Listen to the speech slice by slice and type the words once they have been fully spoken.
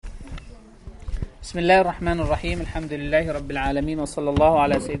بسم الله الرحمن الرحيم الحمد لله رب العالمين وصلى الله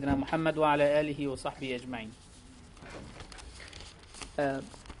على سيدنا محمد وعلى آله وصحبه أجمعين.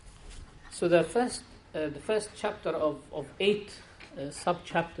 So the first chapter of 8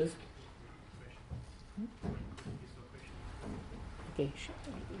 sub-chapters. Okay,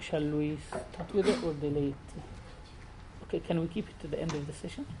 shall we start with it or delay it? Okay, can we keep it to the end of the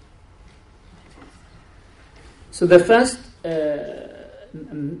session? So the first,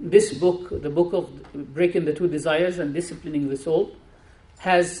 this book, the book of Breaking the Two Desires and Disciplining the Soul,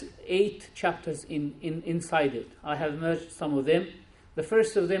 has 8 chapters inside it. I have merged some of them. The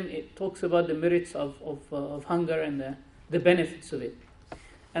first of them, it talks about the merits of hunger and the benefits of it.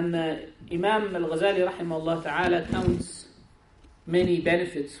 And Imam al-Ghazali rahimahullah ta'ala counts many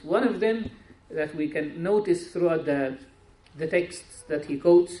benefits. One of them that we can notice throughout the texts that he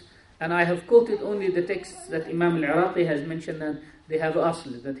quotes, and I have quoted only the texts that Imam al-Iraqi has mentioned, and they have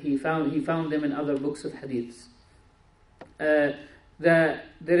asl, that he found them in other books of hadiths. There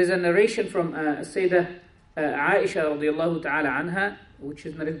is a narration from Sayyidah Aisha radiyallahu ta'ala anha, which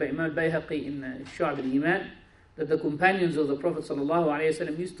is narrated by Imam al-Bayhaqi in Shu'ab al-Iman, that the companions of the Prophet sallallahu alaihi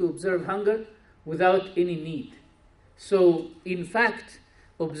wasallam used to observe hunger without any need. So, in fact,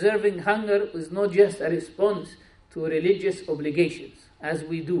 observing hunger is not just a response to religious obligations, as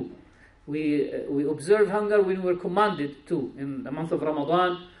we do. We observe hunger when we're commanded to, in the month of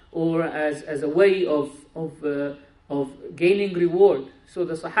Ramadan, or as a way of gaining reward. So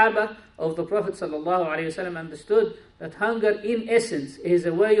the Sahaba of the Prophet ﷺ understood that hunger, in essence, is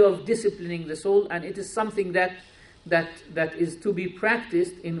a way of disciplining the soul, and it is something that is to be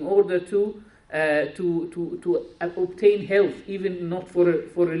practiced in order to obtain health, even not for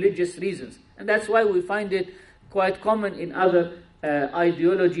religious reasons. And that's why we find it quite common in other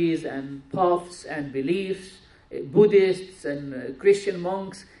ideologies and paths and beliefs, Buddhists and Christian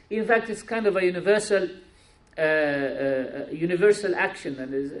monks. In fact, it's kind of a universal action,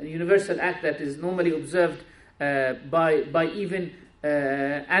 and is a universal act that is normally observed by even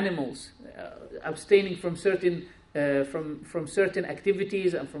animals, abstaining from certain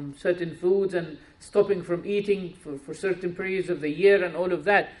activities and from certain foods, and stopping from eating for certain periods of the year, and all of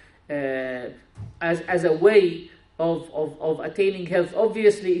that as a way of attaining health.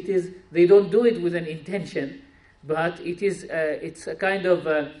 Obviously, they don't do it with an intention, but it's a kind of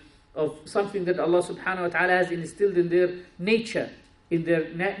something that Allah subhanahu wa ta'ala has instilled in their nature, in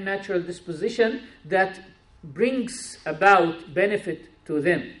their natural disposition, that brings about benefit to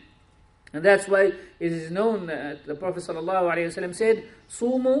them. And that's why it is known that the Prophet sallallahu alaihi wasallam said,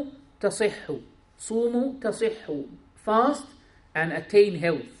 "Sumu tasihhu, sumu tasihhu." Fast and attain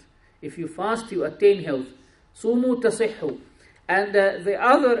health. If you fast, you attain health. Sumu tasihhu. And the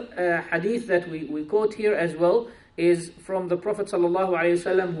other hadith that we quote here as well is from the Prophet sallallahu alaihi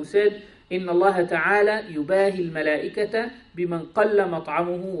wasallam, who said, إن الله تعالى يباهي الملائكة بمن قل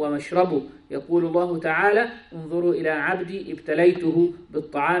مطعمه ومشربه يقول الله تعالى انظروا إلى عبدي ابتليته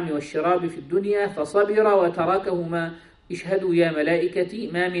بالطعام والشراب في الدنيا فصبر وتركهما اشهدوا يا ملائكتي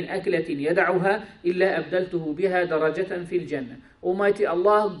ما من أكلة يدعها إلا أبدلته بها درجة في الجنة. Almighty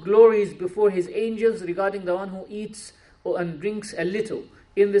Allah glories before His angels regarding the one who eats and drinks a little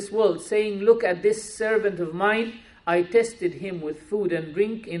in this world, saying, look at this servant of mine, I tested him with food and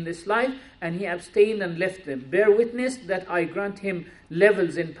drink in this life, and he abstained and left them. Bear witness that I grant him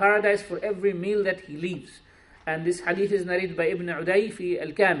levels in paradise for every meal that he leaves. And this hadith is narrated by Ibn Uday fi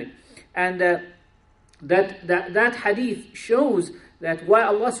al-Kamil. And that hadith shows that why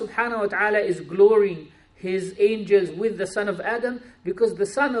Allah subhanahu wa ta'ala is glorying His angels with the son of Adam, because the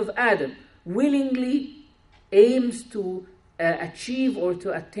son of Adam willingly aims to achieve or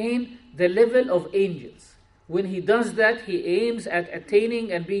to attain the level of angels. When he does that, he aims at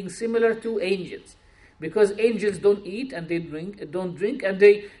attaining and being similar to angels. Because angels don't eat and they don't drink, and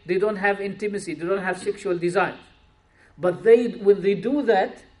they don't have intimacy, they don't have sexual desires. But when they do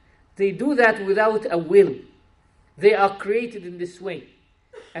that without a will. They are created in this way.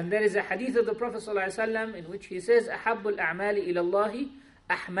 And there is a hadith of the Prophet ﷺ in which he says, أَحَبُّ الْأَعْمَالِ إِلَى اللَّهِ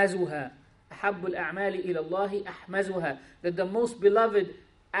أَحْمَزُهَا. أَحَبُّ الْأَعْمَالِ إِلَى اللَّهِ أَحْمَزُهَا. That the most beloved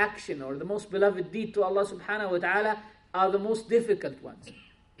action or the most beloved deed to Allah subhanahu wa ta'ala are the most difficult ones.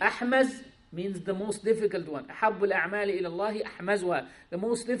 Ahmaz means the most difficult one. أَحَبُّ الْأَعْمَالِ إِلَى اللَّهِ أَحْمَزُهَا. The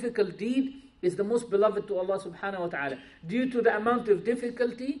most difficult deed is the most beloved to Allah subhanahu wa ta'ala, due to the amount of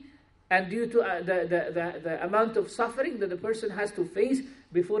difficulty and due to the amount of suffering that the person has to face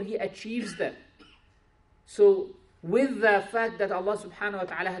before he achieves that. So, with the fact that Allah subhanahu wa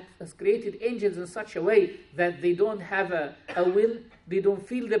ta'ala has created angels in such a way that they don't have a will, they don't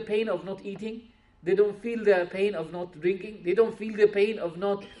feel the pain of not eating, They don't feel the pain of not drinking. They don't feel the pain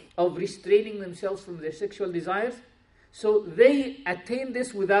of restraining themselves from their sexual desires. So they attain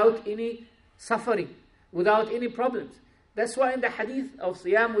this without any suffering, without any problems. That's why in the hadith of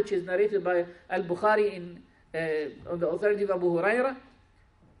Siyam, which is narrated by Al-Bukhari on the authority of Abu Hurairah,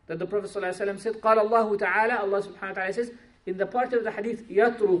 that the Prophet ﷺ said, قال الله تعالى, Allah subhanahu wa ta'ala says, in the part of the hadith,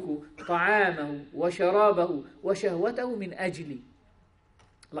 يَتْرُكُ طَعَامَهُ وَشَرَابَهُ وَشَهْوَتَهُ مِنْ أَجْلِ.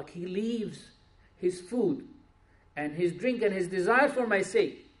 Like he leaves his food and his drink and his desire for my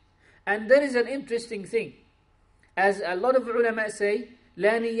sake. And there is an interesting thing. As a lot of ulama say,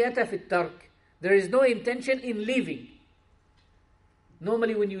 لا نية في الترك. There is no intention in leaving.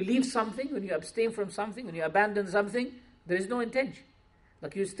 Normally when you leave something, when you abstain from something, when you abandon something, there is no intention.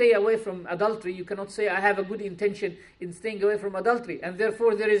 Like you stay away from adultery, you cannot say, I have a good intention in staying away from adultery. And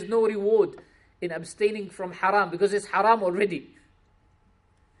therefore there is no reward in abstaining from haram, because it's haram already.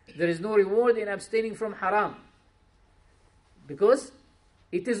 There is no reward in abstaining from haram, because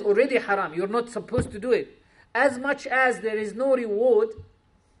it is already haram. You're not supposed to do it. As much as there is no reward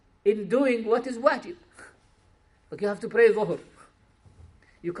in doing what is wajib. Like you have to pray dhuhr.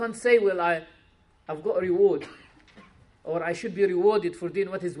 You can't say, well, I've got a reward, or I should be rewarded for doing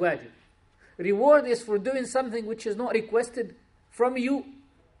what is wajib. Reward is for doing something which is not requested from you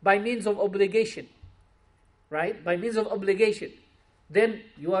by means of obligation. Right? By means of obligation. Then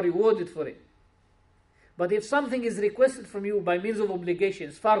you are rewarded for it. But if something is requested from you by means of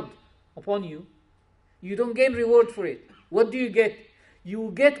obligations, fard upon you, you don't gain reward for it. What do you get?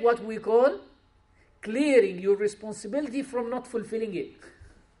 You get what we call clearing your responsibility from not fulfilling it.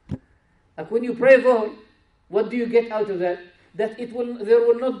 Like when you pray dhuhr, what do you get out of that? That there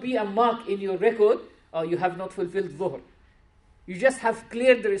will not be a mark in your record, oh, you have not fulfilled dhuhr. You just have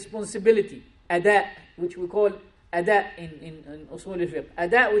cleared the responsibility, ada, which we call ada in usul al-fiqh.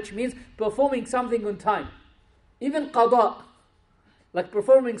 Ada, which means performing something on time. Even qada, like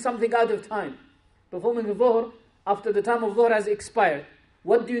performing something out of time. Performing the dhuhr after the time of dhuhr has expired.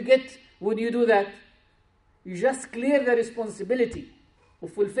 What do you get when you do that? You just clear the responsibility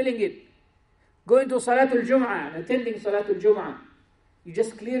of fulfilling it. Going to Salatul Jum'ah and attending Salatul Jum'ah, you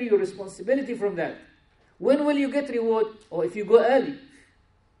just clear your responsibility from that. When will you get reward? Or if you go early.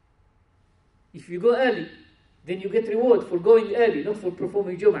 If you go early, then you get reward for going early, not for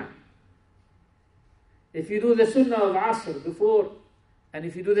performing Jum'ah. If you do the Sunnah of Asr before, and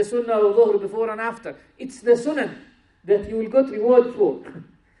if you do the Sunnah of Dhuhr before and after, it's the Sunnah that you will get reward for.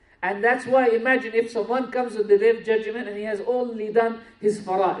 And that's why, imagine if someone comes on the Day of Judgment and he has only done his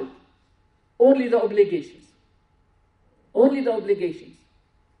fara'id. Only the obligations. Only the obligations.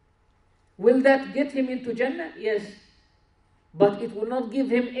 Will that get him into Jannah? Yes. But it will not give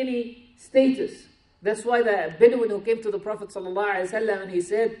him any status. That's why the Bedouin who came to the Prophet ﷺ and he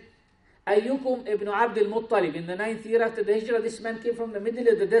said, Ayyukum ibn Abdul Muttalib, in the 9th year after the Hijrah, this man came from the middle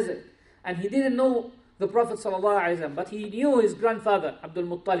of the desert. And he didn't know the Prophet ﷺ, but he knew his grandfather, Abdul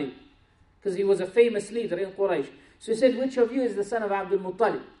Muttalib, because he was a famous leader in Quraysh. So he said, which of you is the son of Abdul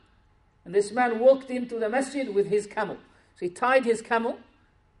Muttalib? And this man walked into the masjid with his camel. So he tied his camel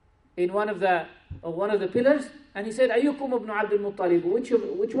in one of the pillars, and he said, Ayyukum ibn Abdul Muttalib,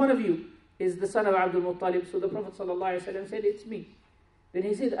 which one of you is the son of Abdul Muttalib? So the Prophet ﷺ said, it's me. Then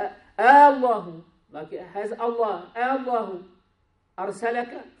he said, Allahu, like has Allahu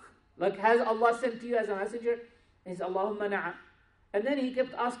arsalaka, like has Allah sent to you as a messenger? And he said, Allahumma na'a. And then he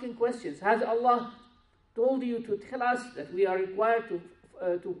kept asking questions. Has Allah told you to tell us that we are required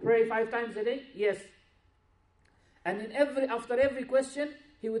to pray 5 times a day? Yes. And after every question,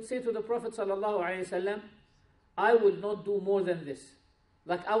 he would say to the Prophet ﷺ, I will not do more than this.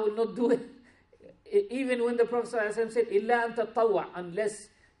 Like I will not do it. Even when the Prophet ﷺ said, إِلَّا أَن تَطَوَّعْ, unless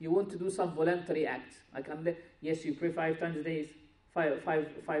you want to do some voluntary acts. Like yes, you pray 5 times a day,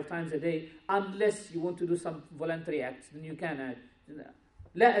 five times a day, unless you want to do some voluntary acts, then you can add.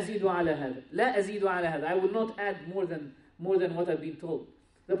 لا أزيد على هذا. لا أزيد على هذا. I will not add more than what I've been told.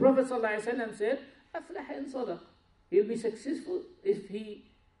 The Prophet ﷺ said, أفلح إن صدق. He'll be successful if he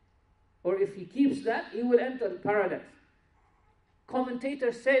keeps that, he will enter paradise.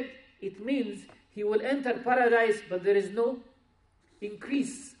 Commentators said it means he will enter paradise, but there is no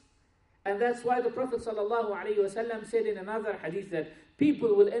increase. And that's why the Prophet ﷺ said in another hadith that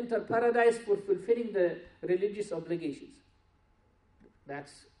people will enter paradise for fulfilling the religious obligations.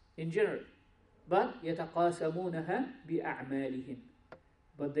 That's in general. But يَتَقَاسَمُونَهَا بِأَعْمَالِهِمْ.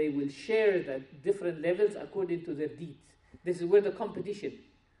 But they will share the different levels according to their deeds. This is where the competition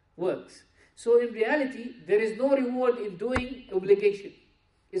works. So in reality, there is no reward in doing obligation.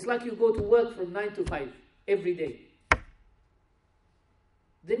 It's like you go to work from 9 to 5 every day.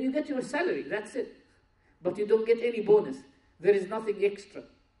 then you get your salary, that's it. But you don't get any bonus. There is nothing extra.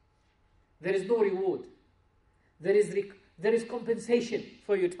 There is no reward. There is compensation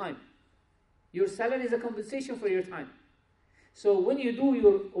for your time. Your salary is a compensation for your time. So when you do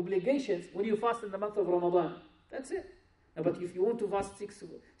your obligations, when you fast in the month of Ramadan, that's it. But if you want to fast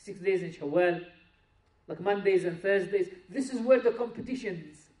six days in Shawwal, like Mondays and Thursdays, this is where the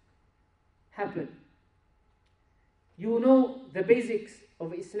competitions happen. You know the basics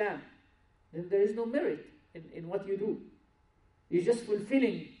of Islam, then there is no merit in what you do. You're just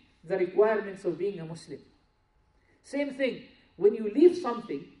fulfilling the requirements of being a Muslim. Same thing, when you leave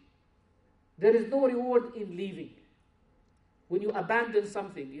something, there is no reward in leaving. When you abandon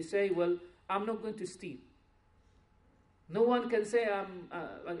something, you say, well, I'm not going to steal. No one can say,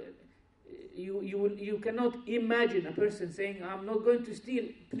 you cannot imagine a person saying, I'm not going to steal,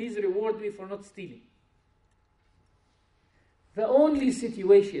 please reward me for not stealing. The only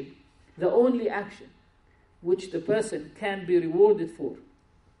situation, the only action which the person can be rewarded for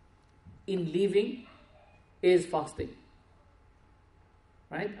in leaving is fasting.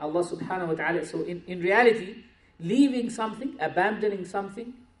 Right? Allah subhanahu wa ta'ala. So in reality, leaving something, abandoning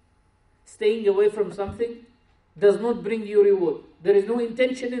something, staying away from something, does not bring you reward. There is no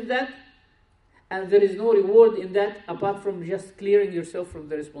intention in that, and there is no reward in that apart from just clearing yourself from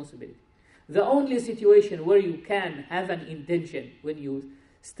the responsibility. The only situation where you can have an intention when you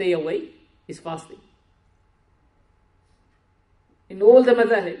stay away is fasting. In all the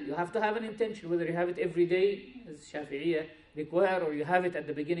madhahib, you have to have an intention, whether you have it every day, as Shafi'iyah require, or you have it at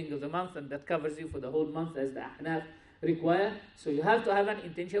the beginning of the month, and that covers you for the whole month, as the Ahnaf require. So you have to have an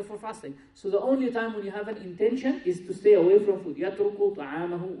intention for fasting. So the only time when you have an intention is to stay away from food. يَتْرُكُ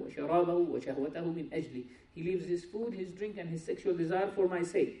طَعَامَهُ وَشَرَابَهُ وَشَهْوَتَهُ مِنْ أَجْلِ. He leaves his food, his drink, and his sexual desire for my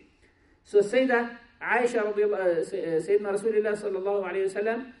sake. So Sayyidah Aisha Sayyidina Rasulullah sallallahu alayhi wa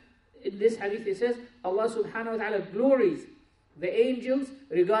sallam, in this hadith he says, Allah subhanahu wa ta'ala glories the angels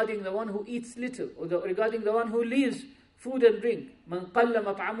regarding the one who eats little, or regarding the one who leaves food and drink. مَنْ قَلَّ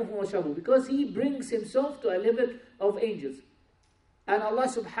مَطْعَمُهُ وَشَرَابُهُ. Because he brings himself to a level of angels. And Allah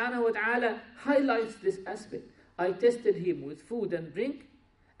subhanahu wa ta'ala highlights this aspect. I tested him with food and drink,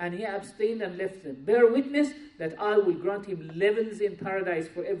 and he abstained and left them. Bear witness that I will grant him levels in paradise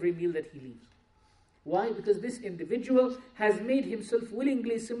for every meal that he leaves. Why? Because this individual has made himself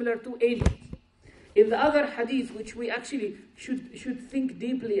willingly similar to angels. In the other hadith, which we actually should think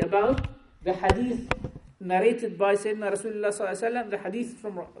deeply about, the hadith narrated by Sayyidina Rasulullah sallallahu alaihi wasallam, the hadith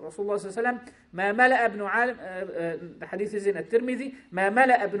from Rasulullah sallallahu alaihi wasallam, ما ملأ ابن آدم, the hadith is in At-Tirmidhi, ما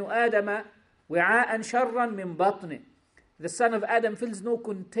ملأ ابن آدم وعاء شرا من بطنه. The son of Adam fills no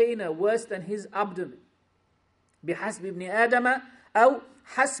container worse than his abdomen. بحسب ابن آدم أو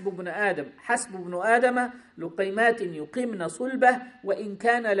حسب ابن آدم. حسب ابن آدم لقيمات يقمن صلبه وإن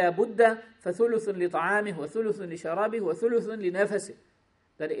كان لا بد فثلث لطعامه وثلث لشرابه وثلث لنفسه.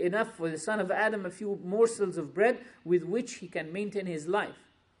 That enough for the son of Adam, a few morsels of bread with which he can maintain his life.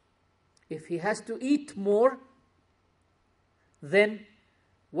 If he has to eat more, then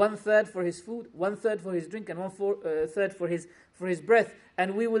 1/3 for his food, 1/3 for his drink, and 1/3 for his breath.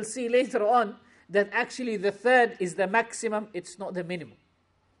 And we will see later on that actually the third is the maximum, it's not the minimum.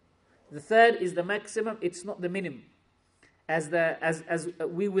 The third is the maximum, it's not the minimum. As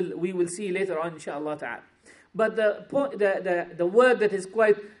we will see later on, inshallah ta'ala. But the word that is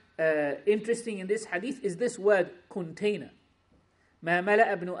quite interesting in this hadith is this word, container. مَا مَلَأَ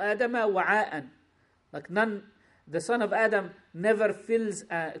ابْنُ آدَمَ وَعَاءً. Like the son of Adam never fills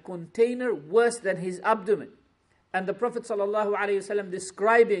a container worse than his abdomen. And the Prophet ﷺ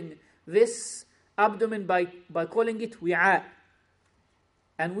describing this abdomen by calling it wi'a.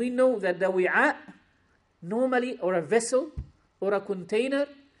 And we know that the wi'a, normally, or a vessel, or a container,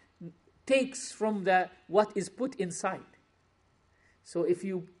 takes from what is put inside. So if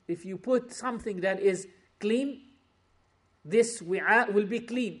you put something that is clean, this wi'a will be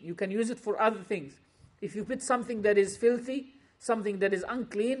clean. You can use it for other things. If you put something that is filthy, something that is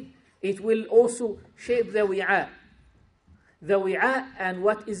unclean, it will also shape the wi'a. The wi'a and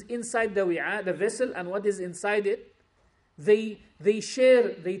what is inside the wi'a, the vessel, and what is inside it, they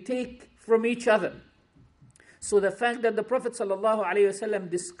share, they take from each other. So the fact that the Prophet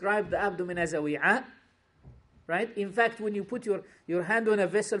ﷺ described the abdomen as a wi'a, right? In fact, when you put your hand on a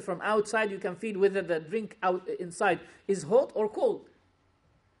vessel from outside, you can feel whether the drink inside is hot or cold.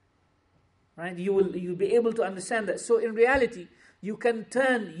 Right? You'll be able to understand that. So in reality, you can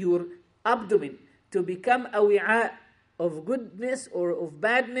turn your abdomen to become a wi'a of goodness or of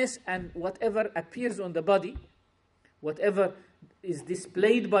badness, and whatever appears on the body, whatever is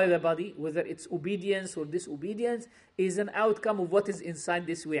displayed by the body, whether it's obedience or disobedience, is an outcome of what is inside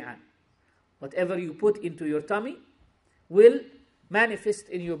this wi'an. Whatever you put into your tummy will manifest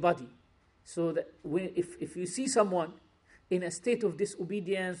in your body. So that if you see someone in a state of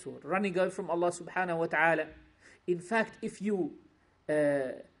disobedience or running away from Allah subhanahu wa ta'ala, in fact, if you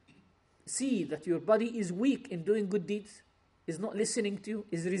see that your body is weak in doing good deeds, is not listening to you,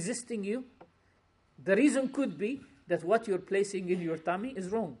 is resisting you, the reason could be that what you're placing in your tummy is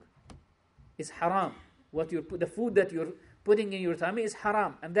wrong, is haram. The food that you're putting in your tummy is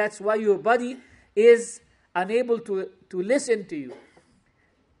haram, and that's why your body is unable to listen to you.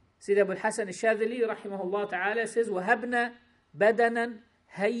 Sayyid Abu al-Hasan al-Shadhili rahimahullah ta'ala says, وَهَبْنَا بَدَنًا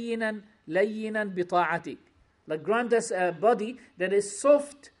هَيِّنًا لَيِّنًا بِطَاعَتِكَ. Like grant us a body that is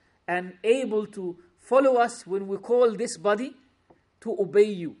soft and able to follow us when we call this body to obey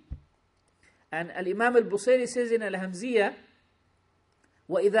you. And Al-Imam al-Busayri says in Al-Hamziyah,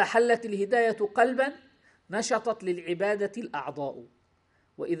 وَإِذَا حَلَّتِ الْهِدَايَةُ قَلْبًا نَشَطَتْ لِلْعِبَادَةِ الْأَعْضَاءُ.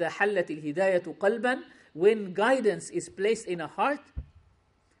 وَإِذَا حَلَّتِ الْهِدَايَةُ قَلْبًا, when guidance is placed in a heart,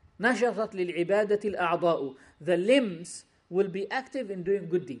 نَشَطَتْ لِلْعِبَادَةِ الْأَعْضَاءُ, the limbs will be active in doing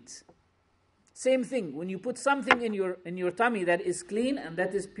good deeds. Same thing, when you put something in your tummy that is clean and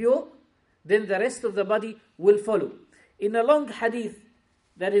that is pure, then the rest of the body will follow. In a long hadith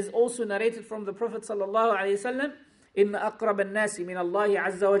that is also narrated from the Prophet sallallahu alaihi wasallam, إن أقرب الناس من الله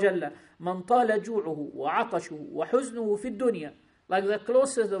عز وجل من طال جوعه وعطشه وحزنه في الدنيا. Like the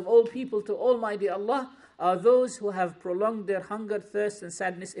closest of all people to Almighty Allah are those who have prolonged their hunger, thirst and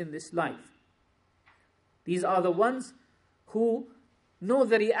sadness in this life. These are the ones who know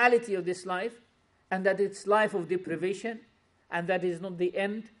the reality of this life, and that it's life of deprivation, and that is not the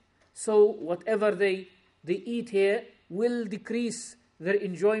end. So whatever they eat here will decrease their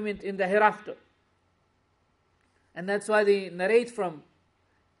enjoyment in the hereafter. And that's why they narrate from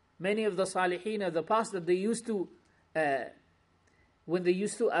many of the salihin of the past that they used to, when they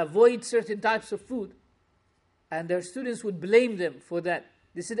used to avoid certain types of food, and their students would blame them for that.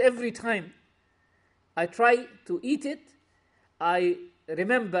 They said, every time I try to eat it, I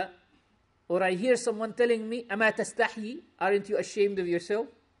remember, or I hear someone telling me, أَمَا تَسْتَحْيِي, aren't you ashamed of yourself?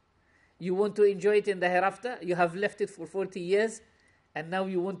 You want to enjoy it in the hereafter? You have left it for 40 years, and now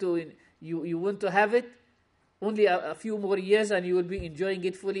you want to have it? Only a few more years and you will be enjoying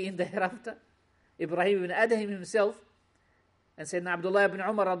it fully in the hereafter. Ibrahim ibn Adham himself, and Sayyidina Abdullah ibn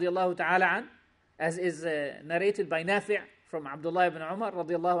Umar radiallahu ta'ala an, as is narrated by Nafi' from Abdullah ibn Umar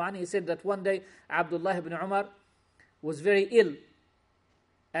radiallahu an, he said that one day Abdullah ibn Umar was very ill,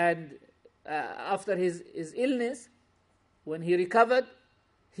 and after his illness, when he recovered,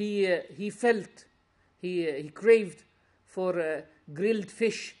 he craved for grilled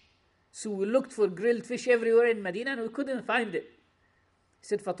fish. So we looked for grilled fish everywhere in Medina and we couldn't find it. He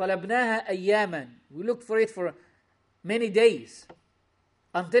said, فَطَلَبْنَاهَا أَيَّامًا. We looked for it for many days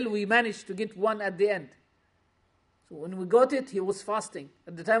until we managed to get one at the end. So when we got it, he was fasting.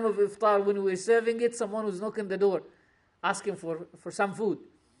 At the time of iftar, when we were serving it, someone was knocking the door, asking for some food.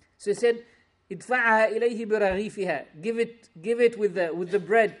 So he said, إِدْفَعَهَا إِلَيْهِ بِرَغِيفِهَا. Give it with the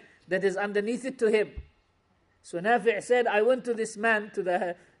bread that is underneath it to him. So Nafi' said, I went to this man, to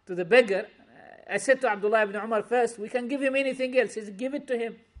the beggar. I said to Abdullah ibn Umar first, we can give him anything else. He said, give it to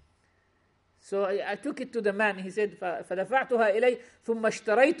him. So I took it to the man. He said, فَدَفَعْتُهَا إِلَيْهِ ثُمَّ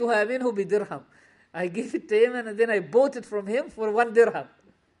اشْتَرَيْتُهَا مِنْهُ بِدِرْهَمْ. I gave it to him and then I bought it from him for 1 dirham.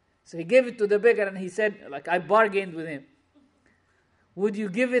 So he gave it to the beggar and he said, I bargained with him. Would you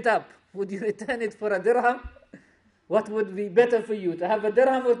give it up? Would you return it for a dirham? What would be better for you, to have a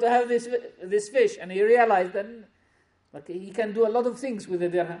dirham or to have this fish? And he realized that he can do a lot of things with a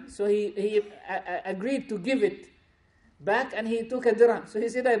dirham. So he agreed to give it back and he took a dirham. So he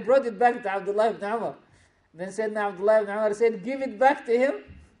said, I brought it back to Abdullah ibn Umar. Then said Abdullah ibn Umar said, give it back to him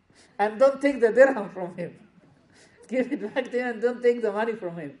and don't take the dirham from him. Give it back to him and don't take the money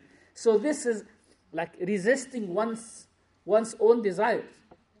from him. So this is like resisting one's own desires.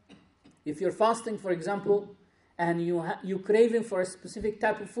 If you're fasting, for example, and you're craving for a specific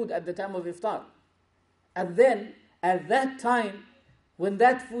type of food at the time of iftar, and then at that time, when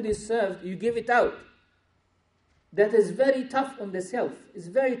that food is served, you give it out. That is very tough on the self. It's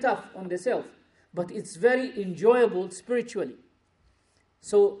very tough on the self, but it's very enjoyable spiritually.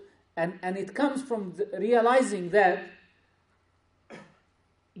 So, and it comes from realizing that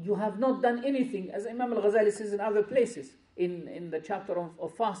you have not done anything, as Imam al-Ghazali says in other places, in the chapter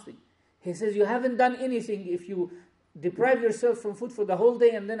of fasting. He says you haven't done anything if you deprive yourself from food for the whole day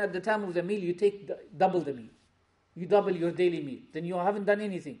and then at the time of the meal you take double the meal. You double your daily meal. Then you haven't done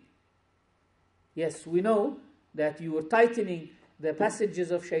anything. Yes, we know that you were tightening the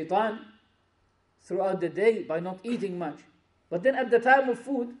passages of shaitan throughout the day by not eating much. But then at the time of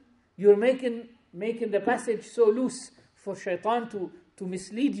food, you're making the passage so loose for shaitan to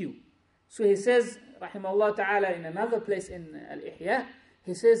mislead you. So he says, rahimahullah ta'ala, in another place in Al-Ihya,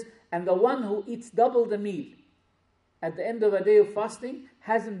 he says, and the one who eats double the meal at the end of a day of fasting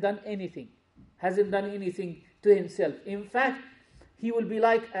hasn't done anything to himself. In fact, he will be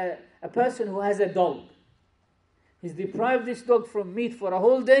like a person who has a dog. He's deprived this dog from meat for a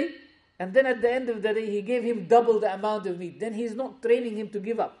whole day, and then at the end of the day, he gave him double the amount of meat. Then he's not training him to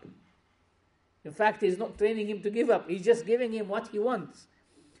give up. In fact, he's not training him to give up. He's just giving him what he wants.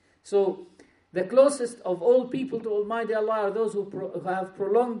 So, the closest of all people to Almighty Allah are those who have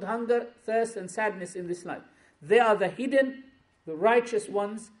prolonged hunger, thirst, and sadness in this life. They are the hidden, the righteous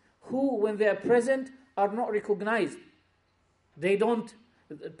ones, who, when they are present, are not recognized. They're not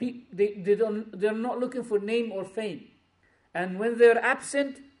looking for name or fame. And when they are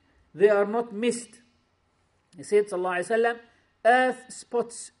absent, they are not missed. He said, sallallahu alaihi wasallam, earth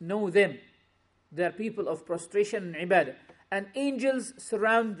spots know them. They are people of prostration and ibadah. And angels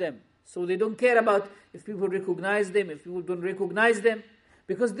surround them. So they don't care about if people recognize them, if people don't recognize them.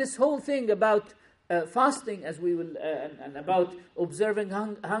 Because this whole thing about fasting, as we will, and about observing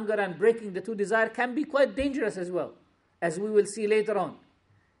hunger and breaking the two desires can be quite dangerous as well, as we will see later on.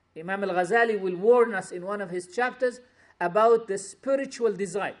 Imam al-Ghazali will warn us in one of his chapters about the spiritual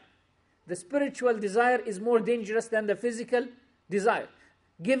desire. The spiritual desire is more dangerous than the physical desire.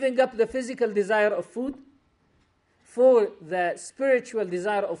 Giving up the physical desire of food for the spiritual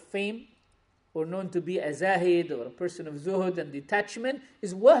desire of fame, or known to be a zahid or a person of zuhud and detachment,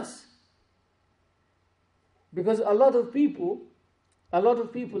 is worse. Because a lot of people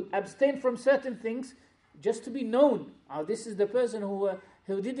abstain from certain things just to be known. This is the person who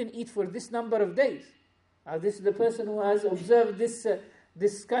didn't eat for this number of days. This is the person who has observed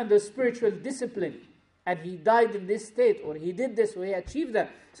this kind of spiritual discipline, and he died in this state, or he did this, or he achieved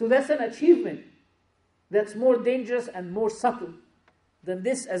that. So that's an achievement that's more dangerous and more subtle than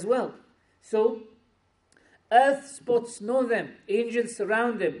this as well. So, earth spots know them, angels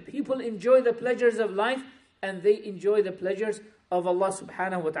surround them, people enjoy the pleasures of life, and they enjoy the pleasures of Allah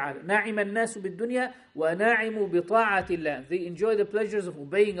subhanahu wa ta'ala. نَعِمَ النَّاسُ بِالدُّنْيَا وَنَعِمُوا بِطَاعَةِ اللَّهِ. They enjoy the pleasures of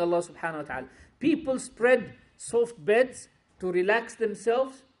obeying Allah subhanahu wa ta'ala. People spread soft beds to relax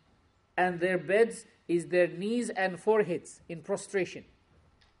themselves, and their beds is their knees and foreheads in prostration.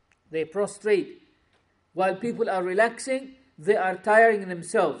 They prostrate. While people are relaxing, they are tiring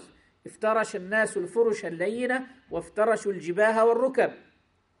themselves. افترش الناس الفرش اللينة وافترشوا الجباه والركب.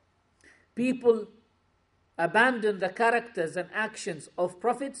 People abandon the characters and actions of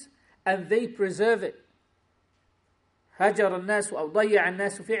prophets, and they preserve it. هجر الناس أو ضيع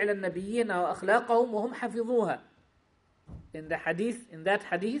الناس فعل النبيين أو أخلاقهم وهم حفظوها. In that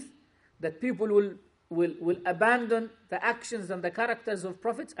hadith, that people will abandon the actions and the characters of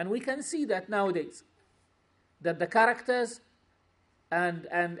prophets, and we can see that nowadays, that the characters and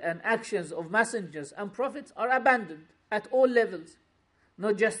actions of messengers and prophets are abandoned at all levels,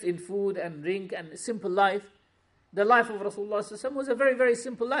 not just in food and drink and simple life. The life of Rasulullah was a very, very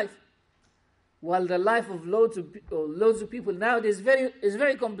simple life, while the life of loads of people nowadays is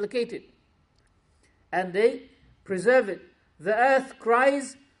very complicated, and they preserve it. The earth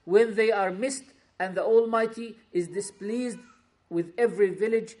cries when they are missed, and the Almighty is displeased with every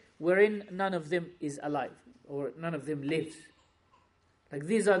village wherein none of them is alive, or none of them lives. Like,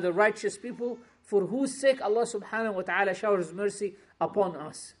 these are the righteous people for whose sake Allah subhanahu wa ta'ala showers mercy upon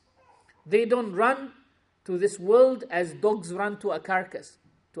us. They don't run to this world as dogs run to a carcass,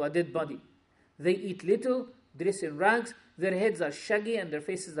 to a dead body. They eat little, dress in rags, their heads are shaggy and their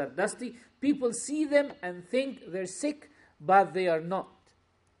faces are dusty. People see them and think they're sick, but they are not.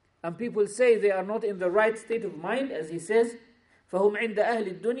 And people say they are not in the right state of mind, as he says, فَهُمْ عِنْدَ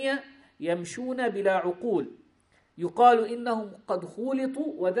أَهْلِ الدُّنْيا يَمْشُونَ بِلَا عُقُولٍ يُقَالُ إِنَّهُمْ قَدْ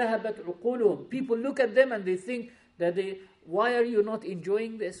خُولِطُوا وَذَهَبَتْ عُقُولُهُم. People look at them and they think that why are you not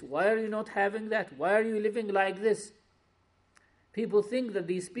enjoying this? Why are you not having that? Why are you living like this? People think that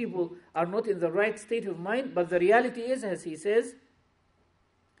these people are not in the right state of mind, but the reality is, as he says,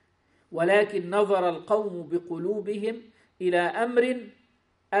 وَلَكِنْ نَظَرَ الْقَوْمُ بِقُلُوبِهِمْ إِلَىٰ أَمْرٍ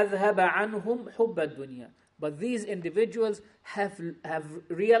أَذْهَبَ عَنْهُمْ حُبَّ الدُّنْيَا. But these individuals have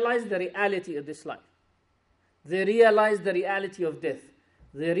realized the reality of this life. They realize the reality of death.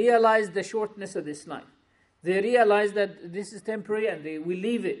 They realize the shortness of this life. They realize that this is temporary and they will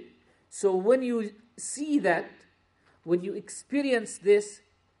leave it. So when you see that, when you experience this,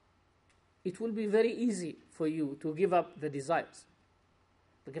 it will be very easy for you to give up the desires.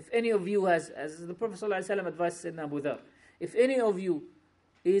 Like if any of you has, as the Prophet ﷺ advised Sayyidina Abu Dharr, if any of you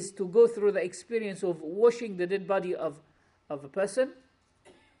is to go through the experience of washing the dead body of a person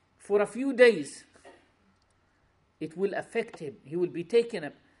for a few days, it will affect him. He will be taken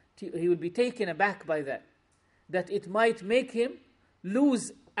aback by that. That it might make him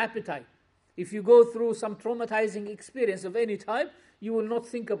lose appetite. If you go through some traumatizing experience of any type, you will not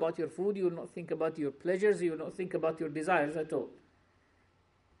think about your food, you will not think about your pleasures, you will not think about your desires at all.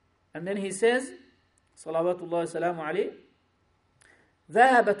 And then he says, salawatullah salamu alayhi,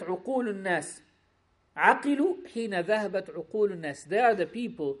 ذهبت عقول الناس عقلوا حين ذهبت عقول الناس. They are the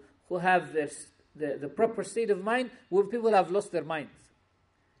people who have the proper state of mind, where people have lost their minds.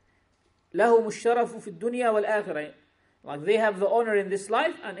 لهم الشرف في الدنيا والآخرة. Like they have the honor in this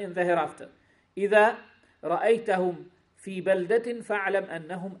life and in the hereafter. إذا رأيتهم في بلدة فاعلم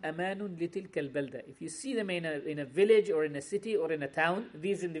أنهم أمان لتلك البلدة. If you see them in a village or in a city or in a town,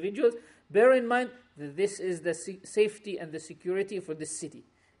 these individuals, bear in mind that this is the safety and the security for this city.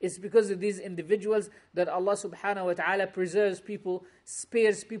 It's because of these individuals that Allah subhanahu wa ta'ala preserves people,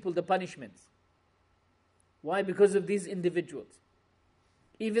 spares people the punishments. Why? Because of these individuals.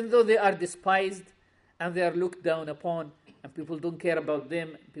 Even though they are despised and they are looked down upon and people don't care about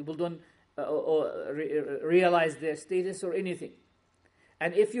them, people don't realize their status or anything.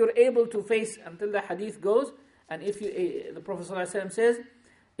 And if you're able to face, until the hadith goes, and if you, the Prophet ﷺ says,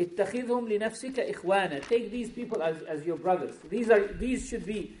 اتخذهم لنفسك إخوانا. Take these people as your brothers. These should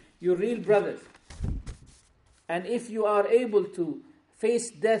be your real brothers. And if you are able to face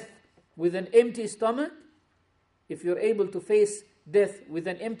death with an empty stomach, if you're able to face death with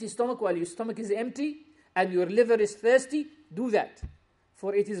an empty stomach while your stomach is empty and your liver is thirsty, do that.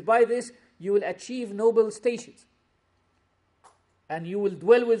 For it is by this you will achieve noble stations. And you will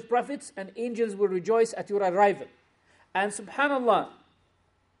dwell with prophets and angels will rejoice at your arrival. And subhanallah,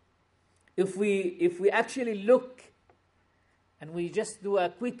 if we actually look and we just do a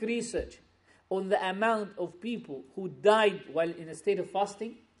quick research on the amount of people who died while in a state of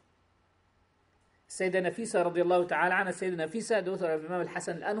fasting, Sayyidina Nafisa radiallahu ta'ala anha, Sayyidina Nafisa, daughter of Imam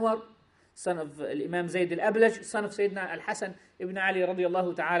al-Hasan al-Anwar, son of Imam Zayd al-Ablaj, son of Sayyidina al-Hasan ibn Ali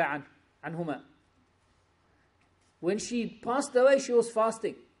radiallahu ta'ala anhuma. When she passed away, she was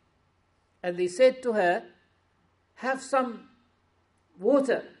fasting. And they said to her, have some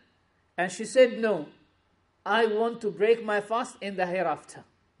water. And she said, no, I want to break my fast in the hereafter.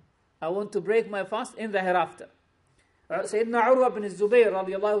 I want to break my fast in the hereafter. Sayyidina Urwa ibn Zubayr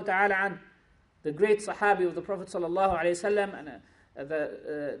radiallahu ta'ala anhu, the great Sahabi of the Prophet sallallahu alayhi wasallam, and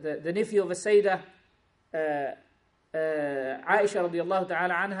the nephew of a Sayyidah Aisha radiallahu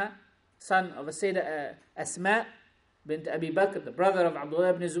ta'ala anha, son of a Sayyidah Asma bint Abi Bakr, the brother of Abdullah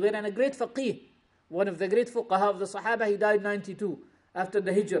ibn Zubayr, and a great faqih, one of the great fuqaha of the Sahaba. He died 92 after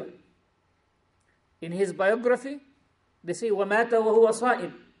the Hijrah. In his biography, they say, وَمَاتَ وَهُوَ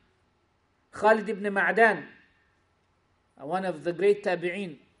صَائِمٌ. Khalid ibn Ma'dan, one of the great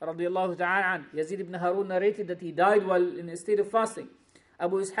tabi'een, radiallahu ta'ala an, Yazid ibn Harun narrated that he died while in a state of fasting.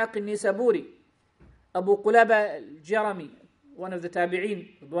 Abu Ishaq al-Nisaburi, Abu Qulaba al-Jarami, one of the tabi'een,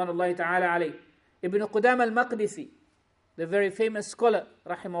 radwanullahi ta'ala alayh. Ibn Qudama al-Maqdisi, the very famous scholar,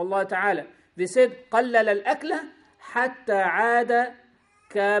 rahimahullah ta'ala, they said, قَلَّلَ الْأَكْلَ حَتَّى عَادَ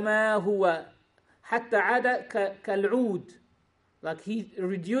كَمَا هُوَ حَتَّى عَادَ كَالْعُودِ. Like he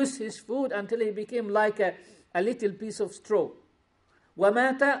reduced his food until he became like a little piece of straw.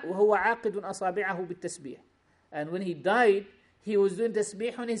 وَمَاتَ وَهُوَ عَاقِدٌ أَصَابِعَهُ بِالتَّسْبِيحِ. And when he died, he was doing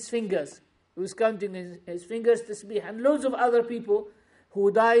tasbih on his fingers. He was counting his fingers, tasbih. And loads of other people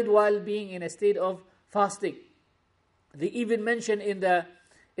who died while being in a state of fasting. They even mention in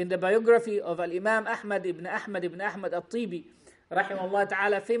the biography of Al-Imam Ahmad ibn Ahmad al-Tibi, rahimahullah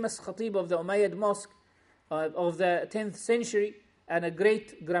ta'ala, famous khatib of the Umayyad Mosque of the 10th century, and a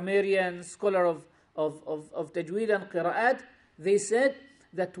great grammarian, scholar of tajweed and qira'at. They said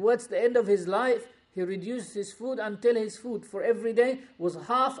that towards the end of his life, he reduced his food until his food for every day was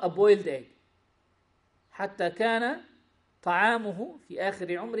half a boiled egg. حتى كان طعامه في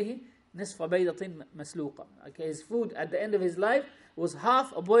آخر عمره نصف بيضة مسلوقة. Okay, his food at the end of his life was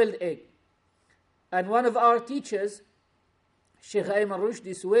half a boiled egg. And one of our teachers, Sheikh Ayman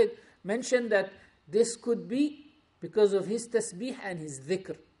Rushdi Suwaid, mentioned that this could be because of his tasbih and his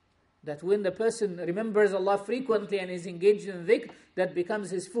dhikr. That when the person remembers Allah frequently and is engaged in dhikr, that becomes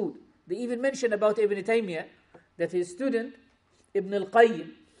his food. They even mention about Ibn Taymiyyah that his student, Ibn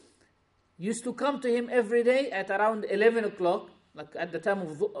al-Qayyim, used to come to him every day at around 11 o'clock, like at the time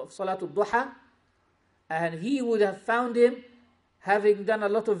of Salatul Duha, and he would have found him having done a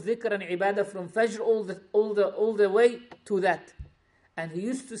lot of dhikr and ibadah from Fajr all the way to that. And he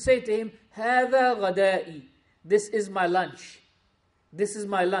used to say to him, هَذَا غَدَائِي, this is my lunch. This is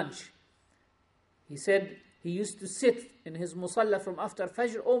my lunch. He said he used to sit in his musalla from after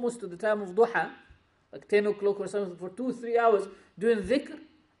Fajr almost to the time of Duha, like 10 o'clock or something, for 2-3 hours doing dhikr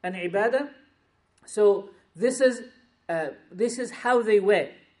and ibadah. So this is how they were.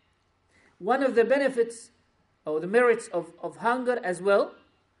 One of the benefits or the merits of hunger as well,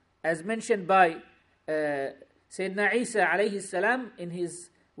 as mentioned by Sayyidina Isa alayhi salam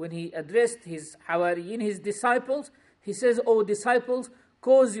when he addressed his Hawariyin, his disciples, he says, "O disciples,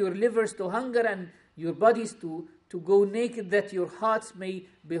 cause your livers to hunger and your bodies to go naked, that your hearts may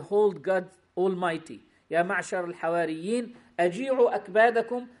behold God Almighty. Ya ma'shar al-Hawariyin, aji'u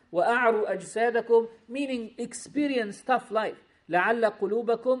akbadakum wa a'ru ajsadakum," meaning experience tough life. لَعَلَّ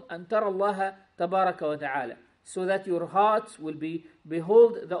قُلُوبَكُمْ أَن تَرَى اللَّهَ تَبَارَكَ وَتَعَالَى, so that your hearts will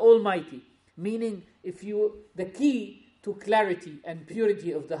behold the Almighty. Meaning, the key to clarity and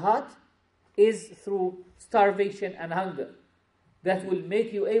purity of the heart is through starvation and hunger. That will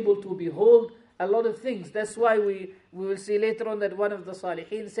make you able to behold a lot of things. That's why we will see later on that one of the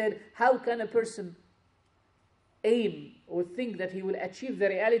Salihin said, how can a person aim or think that he will achieve the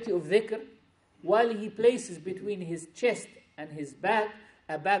reality of dhikr while he places between his chest and his back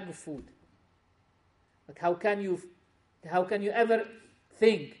a bag of food? Like how can you ever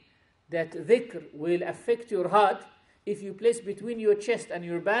think that dhikr will affect your heart if you place between your chest and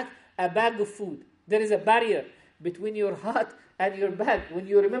your back a bag of food? There is a barrier between your heart and your back. When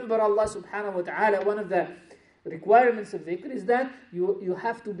you remember Allah subhanahu wa ta'ala, one of the requirements of dhikr is that you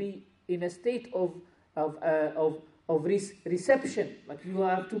have to be in a state of reception. Like you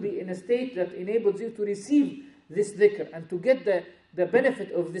have to be in a state that enables you to receive this dhikr and to get the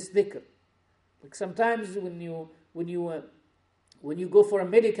benefit of this dhikr. Like sometimes when you go for a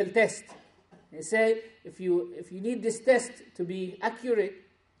medical test, they say if you need this test to be accurate,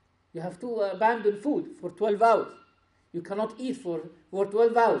 you have to abandon food for 12 hours. You cannot eat for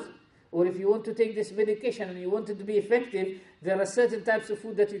 12 hours. Or if you want to take this medication and you want it to be effective, there are certain types of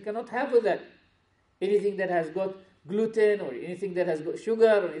food that you cannot have with that. Anything that has got gluten or anything that has got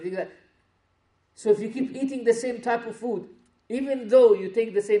sugar or anything that. So if you keep eating the same type of food, even though you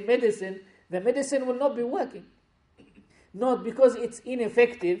take the same medicine, the medicine will not be working. Not because it's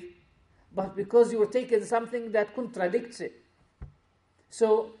ineffective, but because you are taking something that contradicts it.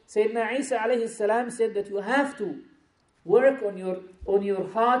 So Sayyidina Isa alayhi salam said that you have to work on your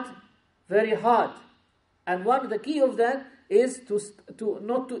heart very hard. And one of the key of that is to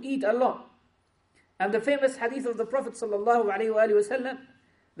not to eat a lot. And the famous hadith of the Prophet sallallahu alaihi wasallam,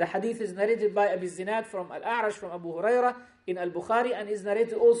 the hadith is narrated by Abi Zinad from Al-A'rash from Abu Hurairah in Al-Bukhari, and is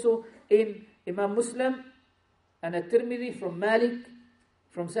narrated also in Imam Muslim and At-Tirmidhi from Malik,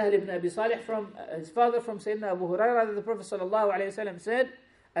 from Sahl ibn Abi Salih, from his father, from Sayyidina Abu Hurairah, that the Prophet sallallahu alaihi wasallam said,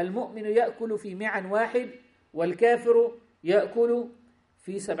 "Al-mu'minu ya'kulu fi mi'an wahid, wal-kafiru ya'kulu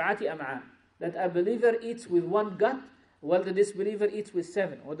fi sab'ati am'a." That a believer eats with one gut, while the disbeliever eats with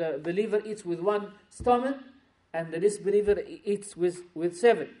 7. Or the believer eats with one stomach, and the disbeliever eats with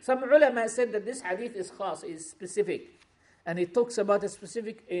 7. Some ulama said that this hadith is khas, is specific, and it talks about a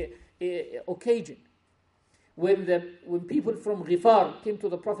specific occasion. When people from Ghifar came to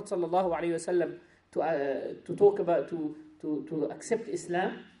the Prophet sallallahu alaihi wasallam to talk about to accept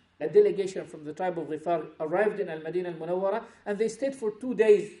Islam, a delegation from the tribe of Ghifar arrived in Al-Madinah Al-Munawwara, and they stayed for 2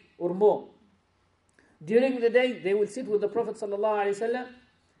 days or more. During the day, they will sit with the Prophet ﷺ,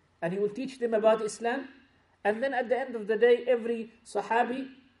 and he will teach them about Islam. And then at the end of the day, every Sahabi,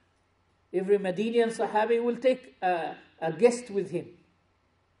 every Madinian Sahabi will take a guest with him.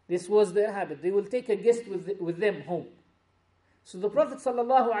 This was their habit. They will take a guest with them home. So the Prophet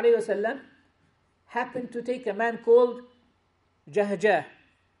ﷺ happened to take a man called Jahjah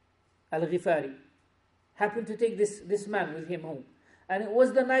al-Ghifari. Happened to take this man with him home. And it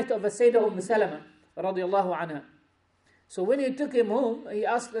was the night of Sayyidah Salama radiyallahu anha. So when he took him home, he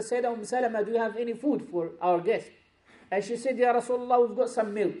asked the Sayyidah Salama, "Do you have any food for our guest?" And she said, "Ya Rasulullah, we've got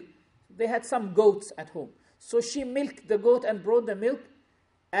some milk." They had some goats at home. So she milked the goat and brought the milk,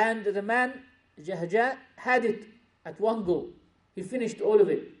 and the man, Jahjah, had it at one go. He finished all of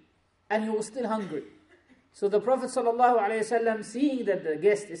it, and he was still hungry. So the Prophet ﷺ, seeing that the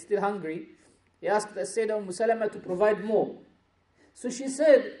guest is still hungry, he asked the Sayyidah Salama to provide more. So she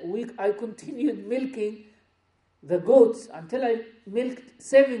said, I continued milking the goats until I milked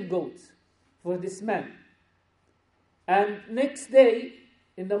 7 goats for this man. And next day,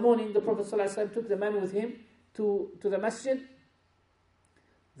 in the morning, the Prophet ﷺ took the man with him to the masjid.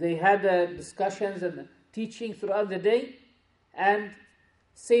 They had discussions and teaching throughout the day. And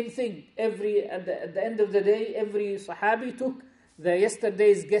same thing, at the end of the day, every Sahabi took the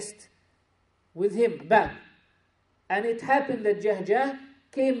yesterday's guest with him back. And it happened that Jahjah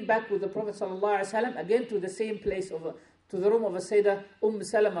came back with the Prophet ﷺ again to the same place, to the room of a Sayyidah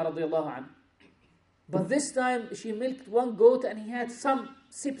Salama radiallahu anha. But this time she milked one goat and he had some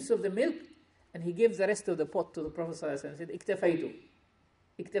sips of the milk and he gave the rest of the pot to the Prophet ﷺ and said,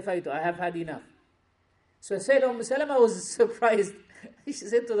 Iktafaitu, I have had enough. So Sayyidah Salama was surprised. She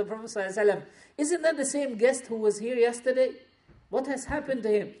said to the Prophet ﷺ, isn't that the same guest who was here yesterday? What has happened to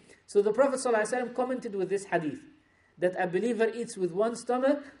him? So the Prophet ﷺ commented with this hadith, that a believer eats with one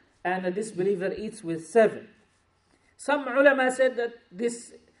stomach and a disbeliever eats with 7. Some ulama said that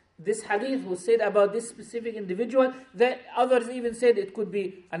this hadith was said about this specific individual. That others even said it could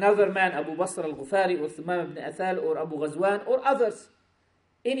be another man, Abu Basr al-Ghufari or Thumam ibn Athal or Abu Ghazwan or others.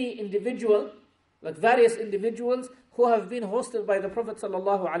 Any individual, like various individuals who have been hosted by the Prophet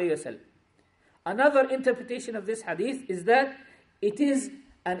sallallahu alaihi wasallam. Another interpretation of this hadith is that it is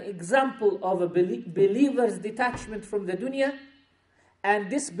an example of a believer's detachment from the dunya and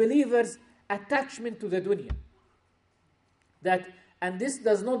disbeliever's attachment to the dunya. And this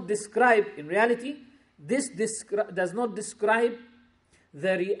does not describe, in reality, does not describe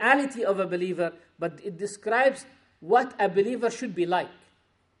the reality of a believer, but it describes what a believer should be like.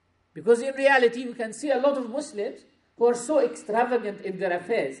 Because in reality, we can see a lot of Muslims who are so extravagant in their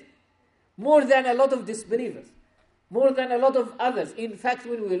affairs, more than a lot of disbelievers, more than a lot of others. In fact,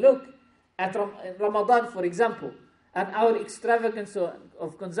 when we look at Ramadan, for example, and our extravagance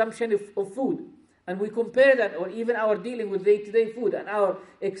of consumption of food, and we compare that, or even our dealing with day-to-day food, and our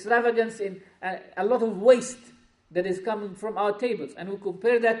extravagance in a lot of waste that is coming from our tables, and we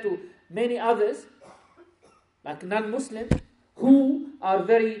compare that to many others, like non-Muslims, who are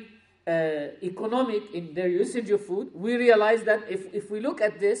very economic in their usage of food, we realize that if we look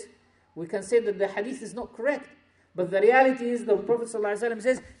at this, we can say that the hadith is not correct. But the reality is the Prophet ﷺ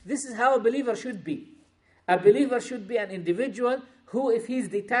says, this is how a believer should be. A believer should be an individual who, if he is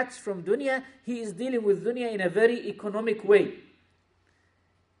detached from dunya, he is dealing with dunya in a very economic way.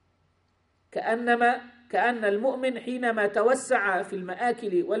 كأن المؤمن حينما توسع في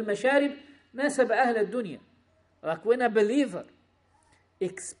المآكل والمشارب ناسب أهل الدنيا. Like when a believer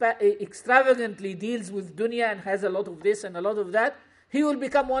extravagantly deals with dunya and has a lot of this and a lot of that, he will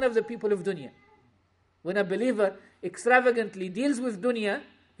become one of the people of dunya. When a believer extravagantly deals with dunya,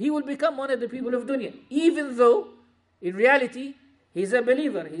 he will become one of the people of dunya. Even though, in reality, he's a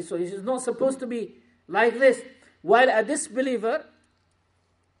believer. He's not supposed to be like this. While a disbeliever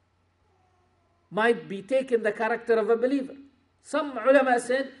might be taken the character of a believer. Some ulama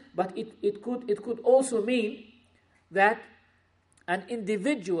said, but it could also mean that an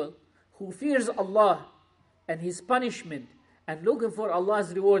individual who fears Allah and His punishment and looking for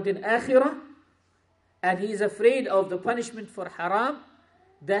Allah's reward in akhirah, and he is afraid of the punishment for haram,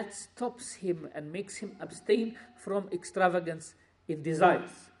 that stops him and makes him abstain from extravagance in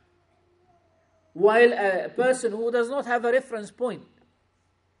desires. While a person who does not have a reference point,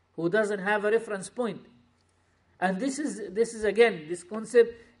 who doesn't have a reference point, and this is again, this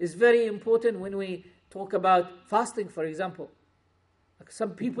concept is very important when we talk about fasting, for example.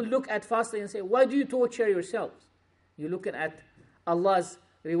 Some people look at fasting and say, why do you torture yourselves? You're looking at Allah's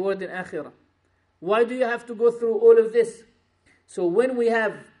reward in akhirah. Why do you have to go through all of this? So when we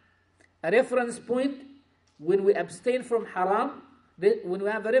have a reference point, when we abstain from haram, when we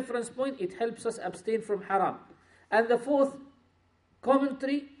have a reference point, it helps us abstain from haram. And the fourth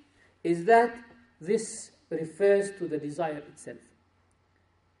commentary is that this refers to the desire itself.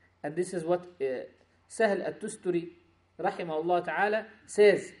 And this is what Sahl al-Tusturi rahimahullah ta'ala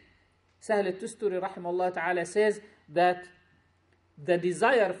says. Sahl al-Tusturi rahimahullah ta'ala says that the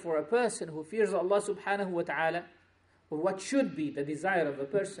desire for a person who fears Allah subhanahu wa ta'ala, or what should be the desire of a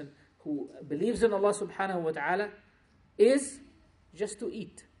person who believes in Allah subhanahu wa ta'ala, is just to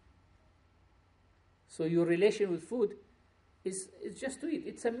eat. So your relation with food is just to eat.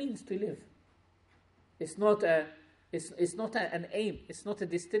 It's a means to live. It's not an aim. It's not a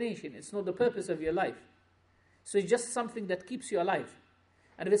destination. It's not the purpose of your life. So it's just something that keeps you alive.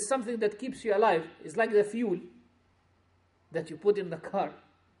 And if it's something that keeps you alive, it's like the fuel that you put in the car.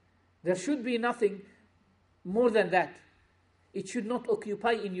 There should be nothing more than that. It should not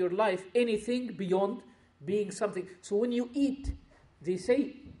occupy in your life anything beyond being something. So when you eat, they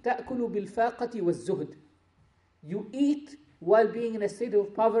say, تَأْكُلُ بِالْفَاقَةِ وَالزُّهْدِ. You eat while being in a state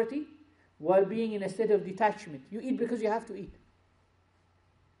of poverty, while being in a state of detachment. You eat because you have to eat.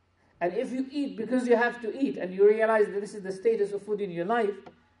 And if you eat because you have to eat, and you realize that this is the status of food in your life,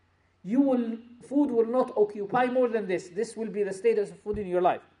 food will not occupy more than this. This will be the status of food in your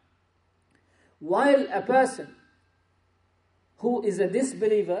life. While a person who is a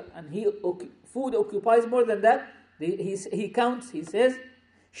disbeliever and food occupies more than that, he counts, he says,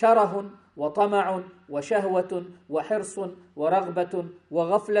 شره وطمع وشهوة وحرص ورغبة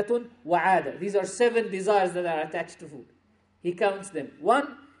وغفلة وعادة. These are 7 desires that are attached to food. He counts them.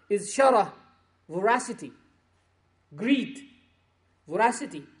 1 is sharah, voracity, greed,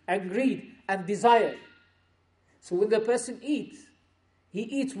 and greed and desire. So when the person eats, he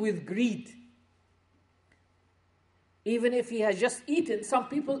eats with greed. Even if he has just eaten, some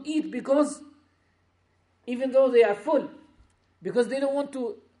people eat because, even though they are full, because they don't want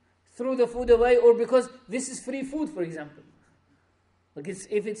to throw the food away, or because this is free food, for example. Like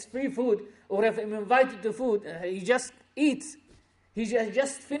if it's free food, or if I'm invited to food, he just eats. He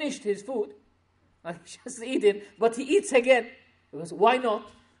just finished his food, like just eaten, but he eats again. Because why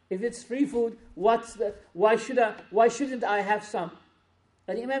not? If it's free food, why shouldn't I have some?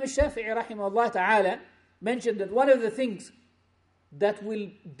 And Imam Shafi'i rahimahullah ta'ala mentioned that one of the things that will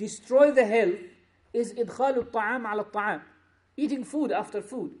destroy the health is idkhal al-ta'am ala al-ta'am, eating food after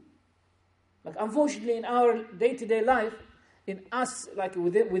food. Like unfortunately in our day-to-day life, in us, like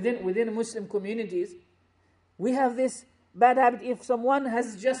within Muslim communities, we have this bad habit. If someone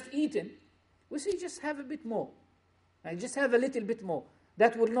has just eaten, we say just have a bit more, and just have a little bit more.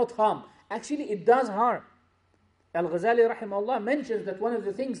 That will not harm. Actually, it does harm. Al-Ghazali rahimahullah mentions that one of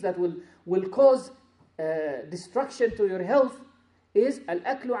the things that will cause destruction to your health is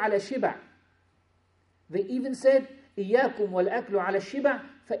al-aklu ala shiba. They even said, إِيَّاكُمْ وَالْأَكْلُ عَلَى الشِّبَعِ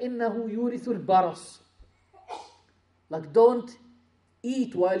فَإِنَّهُ يُورِثُ الْبَرَصِ. Like don't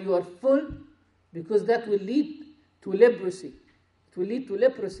eat while you are full, because that will lead to leprosy. It will lead to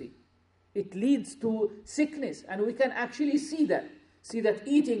leprosy. It leads to sickness, and we can actually see that. See that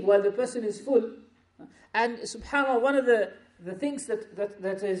eating while the person is full. And subhanAllah, one of the things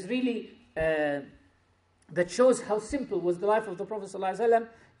that is really that shows how simple was the life of the Prophet ﷺ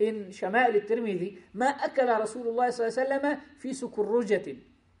in Shama'il al-Tirmidhi, ما أكل رسول الله صلى الله عليه وسلم في سكرجة.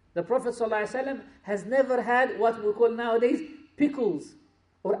 The Prophet ﷺ has never had what we call nowadays pickles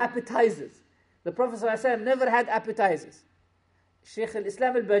or appetizers. The Prophet ﷺ never had appetizers. Shaykh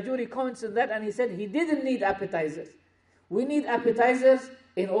al-Islam al-Bajuri comments on that, and he said he didn't need appetizers. We need appetizers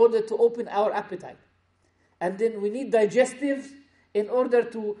in order to open our appetite. And then we need digestives in order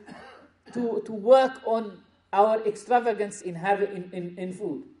to work on our extravagance in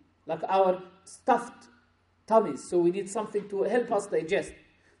food, like our stuffed tummies. So we need something to help us digest.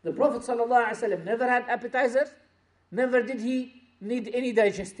 The Prophet ﷺ never had appetizers, never did he need any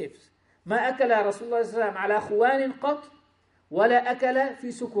digestives. ما أكل رسول الله صلى الله عليه وسلم على خوان قط ولا أكل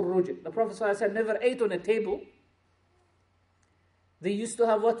في سكرج. The Prophet ﷺ never ate on a table. They used to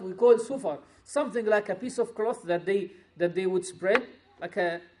have what we call sufar, something like a piece of cloth that they would spread, like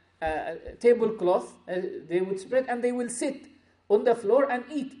a tablecloth. They would spread and they will sit on the floor and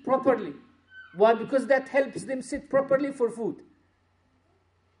eat properly. Why? Because that helps them sit properly for food.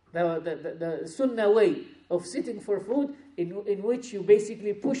 The sunnah way of sitting for food, in which you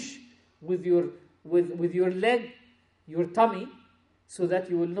basically push with your leg, your tummy, so that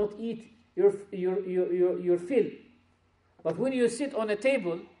you will not eat your fill. But when you sit on a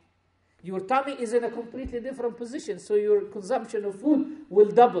table, your tummy is in a completely different position, so your consumption of food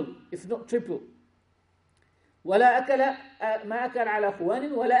will double, if not triple. ولا أكل ما أكل على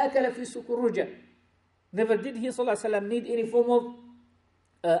خوان ولا أكل في سكرجة. Never did he صلى الله عليه وسلم need any form of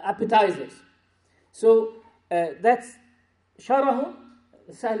appetizers. So that's شره.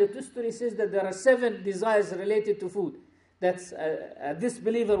 Sahl al-Tusturi says that there are 7 desires related to food. That's this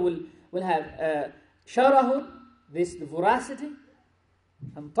believer will have شره, this the voracity,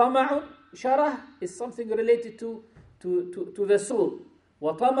 and طمع. Sharah is something related to the soul.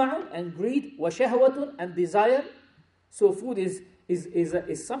 وطمع, and greed. وشهوة, and desire. So food is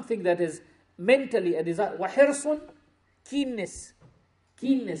something that is mentally a desire. وحرص, keenness,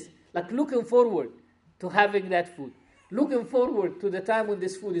 like looking forward to having that food, looking forward to the time when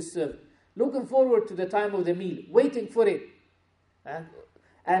this food is served, looking forward to the time of the meal, waiting for it,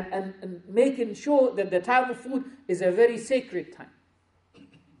 and making sure that the time of food is a very sacred time,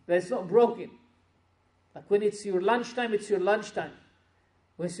 that it's not broken. Like when it's your lunchtime, it's your lunchtime.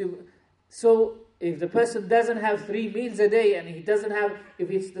 So if the person doesn't have 3 meals a day, and he doesn't have, if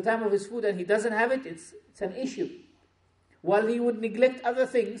it's the time of his food and he doesn't have it, it's an issue. While he would neglect other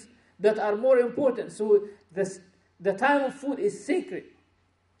things that are more important. So the time of food is sacred,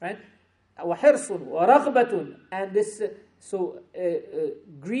 right? وَحِرْصٌ وَرَغْبَةٌ, and this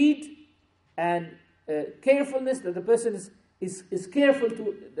greed and carefulness, that the person is careful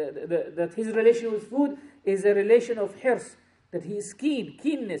to that his relation with food is a relation of hirs, that he is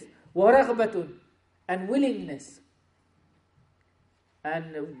keenness, وَرَغْبَةٌ, and willingness.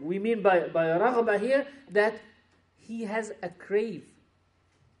 And we mean by raghba here that he has a crave.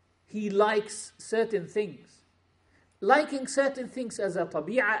 He likes certain things. Liking certain things as a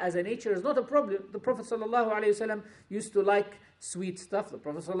tabi'ah, as a nature, is not a problem. The Prophet ﷺ used to like sweet stuff. The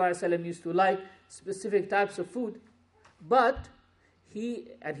Prophet ﷺ used to like specific types of food. But he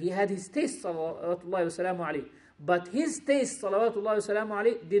had his taste, salawatullahi wasalamu alayhi. But his taste, salawatullahi wasalamu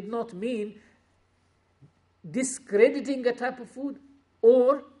alayhi, did not mean discrediting a type of food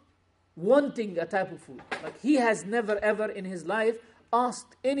or wanting a type of food. Like he has never ever in his life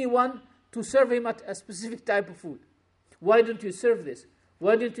asked anyone to serve him at a specific type of food. Why don't you serve this?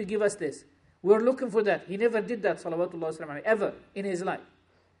 Why don't you give us this? We're looking for that. He never did that, salawatullahi wasalamu alayhi, ever in his life.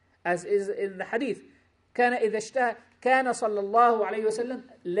 As is in the hadith, كان إذا اشتهى كان صلى الله عليه وسلم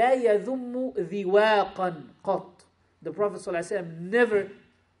لا يذم ذواقا قط. The Prophet صلى الله عليه وسلم never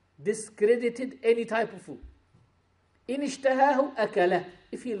discredited any type of food. إن اشتهاه أكله.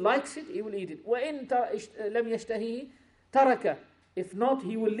 If he likes it, he will eat it. وإن لم يشتهيه تركه. If not,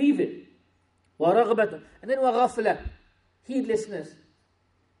 he will leave it. ورغبة. And then وغفلة. Heedlessness.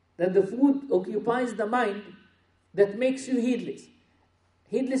 That the food occupies the mind that makes you heedless.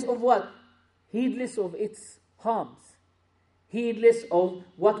 Heedless of what? Heedless of its harms. Heedless of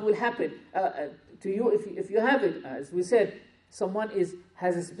what will happen to you if you have it. As we said, someone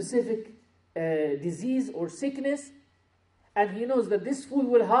has a specific disease or sickness, and he knows that this food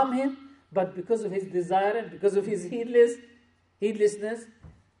will harm him, but because of his desire and because of his heedlessness,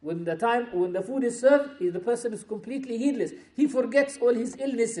 when the food is served, the person is completely heedless. He forgets all his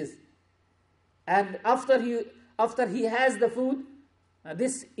illnesses. And after he has the food,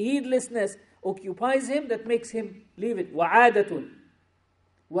 this heedlessness occupies him that makes him leave it. وَعَادَةٌ.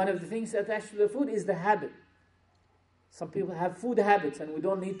 One of the things attached to the food is the habit. Some people have food habits, and we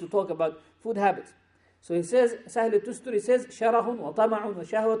don't need to talk about food habits. So he says, Sahl al-Tusturi says, شَرَهٌ وَطَمَعٌ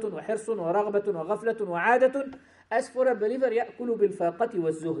وَشَهْوَةٌ وَحِرْصٌ وَرَغْبَةٌ وَغَفْلَةٌ وَعَادَةٌ. As for a believer, يَأْكُلُ بِالْفَاقَةِ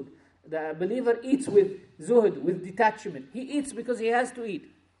وَالزُّهْدِ. The believer eats with zuhd, with detachment. He eats because he has to eat.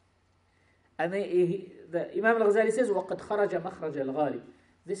 And the Imam al-Ghazali says, وَقَدْ خَرَجَ مَخْرَجَ الْغَالِبِ.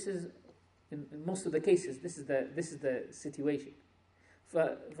 This is, in most of the cases, this is the situation.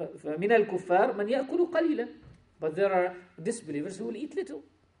 فَمِنَ الْكُفَّارِ مَنْ يَأْكُلُ قَلِيلًا. But there are disbelievers who will eat little.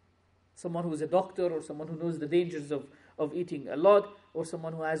 Someone who is a doctor, or someone who knows the dangers of eating a lot, or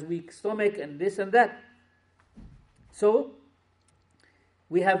someone who has weak stomach and this and that. So,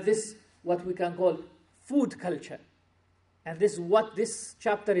 we have this, what we can call food culture. And this is what this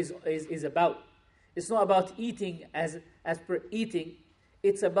chapter is about. It's not about eating as per eating.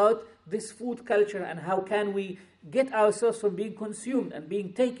 It's about this food culture and how can we get ourselves from being consumed and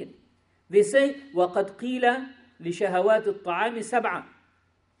being taken. They say, وَقَدْ قِيلَ لِشَهَوَاتِ الطَّعَامِ سَبْعًا.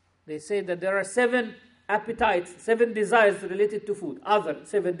 They say that there are 7 appetites, 7 desires related to food. Other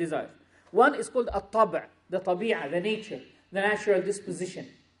 7 desires. One is called at-tab', the tabi'ah, the nature, the natural disposition.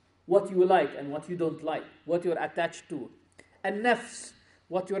 What you like and what you don't like, what you're attached to. And nafs,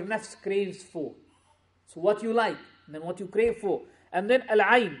 what your nafs craves for. So what you like, and then what you crave for. And then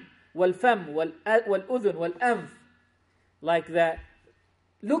al-ayn, wal-fam, wal-udhun, wal-anf. Like the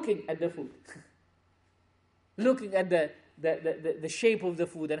looking at the food. Looking at the shape of the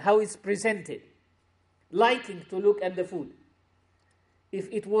food and how it's presented. Liking to look at the food. If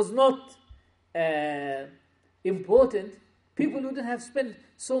it was not important, people wouldn't have spent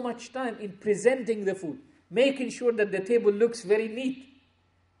so much time in presenting the food, making sure that the table looks very neat,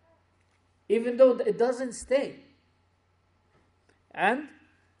 even though it doesn't stay. And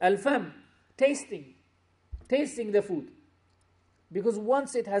al-fam, tasting the food. Because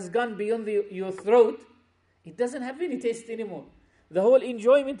once it has gone beyond your throat, it doesn't have any taste anymore. The whole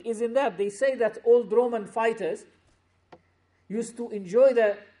enjoyment is in that. They say that old Roman fighters used to enjoy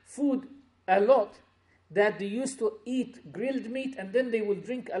the food a lot, that they used to eat grilled meat and then they will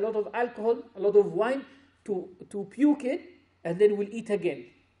drink a lot of alcohol, a lot of wine to puke it, and then will eat again.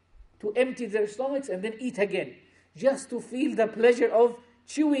 To empty their stomachs and then eat again. Just to feel the pleasure of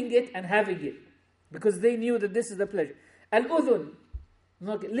chewing it and having it. Because they knew that this is the pleasure. Al-udhun,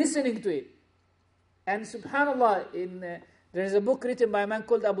 listening to it. And subhanAllah, there is a book written by a man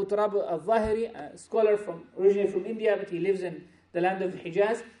called Abu Turab al-Zahiri, a scholar originally from India, but he lives in the land of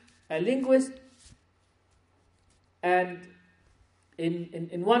Hijaz, a linguist. And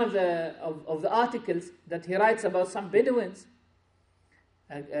in one of the articles that he writes about some Bedouins,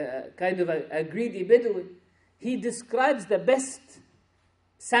 kind of a greedy Bedouin, he describes the best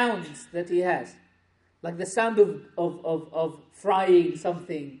sounds that he has. Like the sound of frying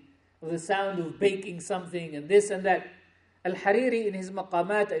something, or the sound of baking something, and this and that. Al-Hariri in his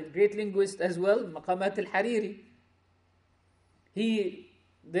Maqamat, a great linguist as well, Maqamat al-Hariri,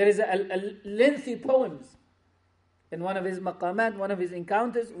 There is a lengthy poems in one of his maqamat, one of his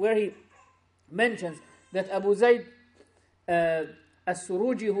encounters, where he mentions that Abu Zayd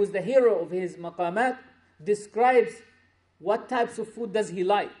as-Suruji, who is the hero of his maqamat, describes what types of food does he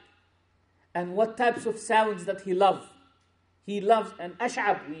like and what types of sounds that he loves. He loves an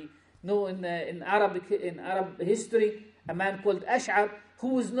Ash'ab. We know in Arab history a man called Ash'ab,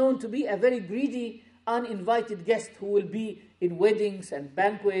 who was known to be a very greedy, uninvited guest who will be in weddings and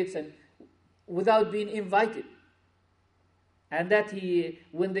banquets and without being invited. And that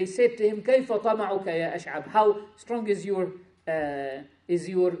when they said to him, كيف طمعك يا أشعب? How strong is your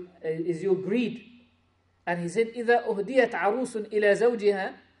greed? And he said, إذا أهديت عروس إلى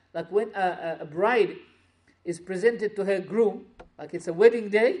زوجها, like when a bride is presented to her groom, like it's a wedding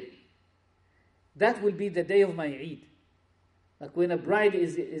day, that will be the day of my Eid. Like when a bride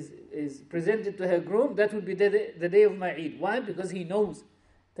is presented to her groom, that will be the day of my Eid. Why? Because he knows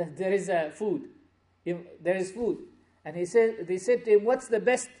that there is food. There is food. And they said to him, what's the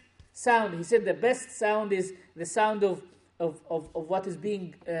best sound? He said the best sound is the sound of what is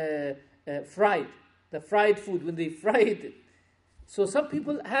being fried. The fried food, when they fry it. So some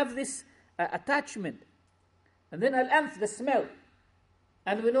people have this attachment. And then al-anf, the smell.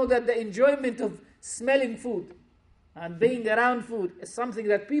 And we know that the enjoyment of smelling food and being around food is something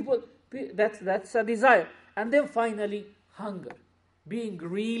that that's a desire. And then finally, hunger. Being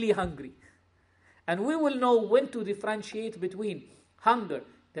really hungry. And we will know when to differentiate between hunger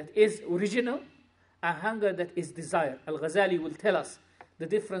that is original and hunger that is desire. Al-Ghazali will tell us the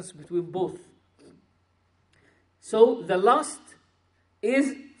difference between both. So the lust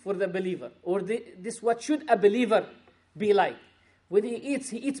is for the believer, or this what should a believer be like. When he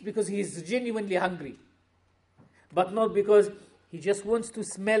eats because he is genuinely hungry, but not because he just wants to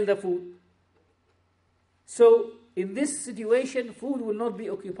smell the food. So in this situation, food will not be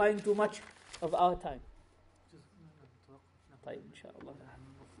occupying too much of our time. طيب إن شاء الله.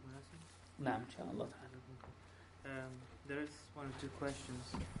 نعم إن شاء الله. There is one or two questions.